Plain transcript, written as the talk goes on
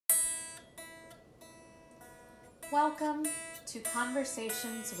Welcome to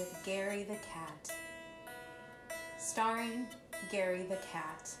Conversations with Gary the Cat, starring Gary the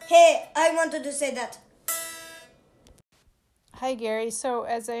Cat. Hey, I wanted to say that. Hi, Gary. So,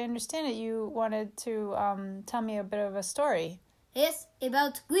 as I understand it, you wanted to tell me a bit of a story. Yes,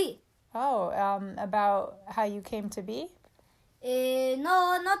 about Gui. Oh, about how you came to be?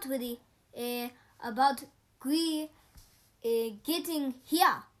 No, not really. About Gui getting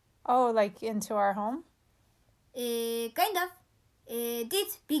here. Oh, like into our home? Kind of. Did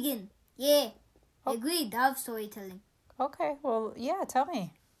begin. Yeah. Oh. Gui love storytelling. Okay, well, yeah, tell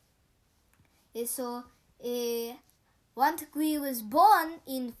me. So, once Gui was born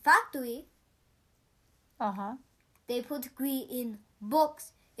in factory, Uh-huh. they put Gui in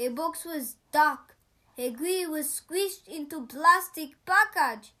box. A box was dark. Gui was squished into plastic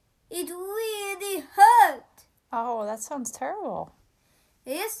package. It really hurt. Oh, that sounds terrible.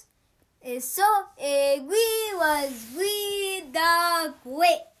 Yes. So, Gui was really dark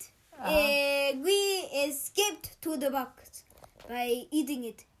wet. Gui escaped to the box by eating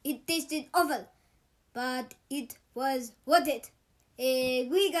it. It tasted awful, but it was worth it.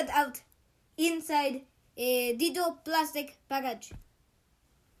 Gui got out inside a ditto plastic package.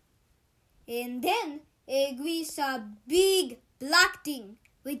 And then Gui saw a big black thing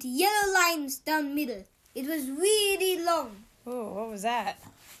with yellow lines down middle. It was really long. Ooh, what was that?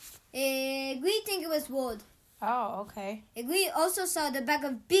 Gui think it was wood. Oh, okay. Gui also saw the back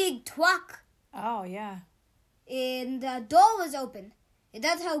of big truck. Oh, yeah. And the door was open. And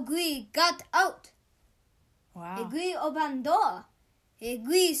that's how Gui got out. Wow. Gui opened door.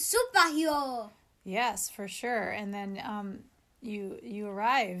 Gui superhero. Yes, for sure. And then you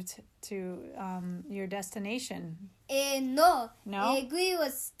arrived to your destination. No. No? Gui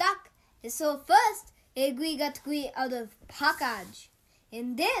was stuck. So first, Gui got Gui out of package.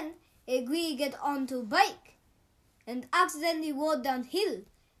 And then, Gui get onto bike. And accidentally rolled downhill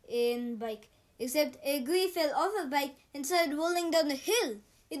in bike. Except Gui fell off a bike and started rolling down the hill.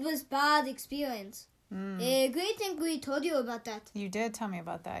 It was bad experience. Gui think Gui told you about that. You did tell me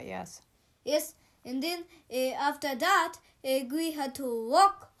about that, yes. Yes, and then after that, Gui had to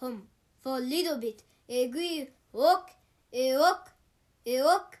walk home for a little bit. Gui walk,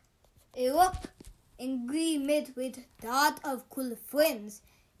 and Gui met with a lot of cool friends.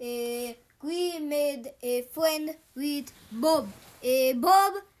 Gui made a friend with Bob.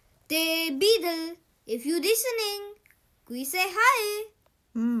 Bob the Beetle. If you listening, Gui say hi.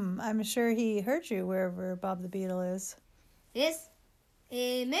 I'm sure he heard you wherever Bob the Beetle is. Yes,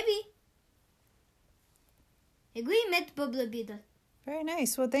 maybe. Gui met Bob the Beetle. Very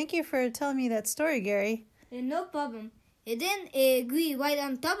nice. Well, thank you for telling me that story, Gary. No problem. And then Gui right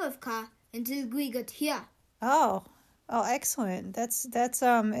on top of car until Gui got here. Oh, excellent. That's it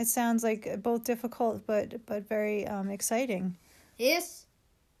sounds like both difficult but very exciting. Yes.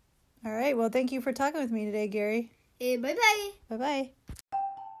 All right. Well, thank you for talking with me today, Gary. Bye-bye. Bye-bye.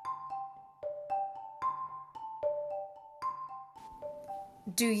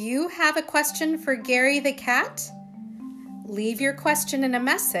 Do you have a question for Gary the Cat? Leave your question in a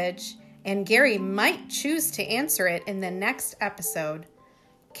message, and Gary might choose to answer it in the next episode.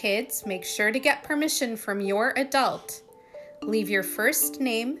 Kids, make sure to get permission from your adult. Leave your first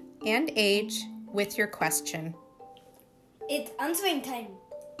name and age with your question. It's answering time.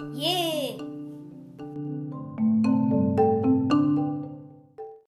 Yay!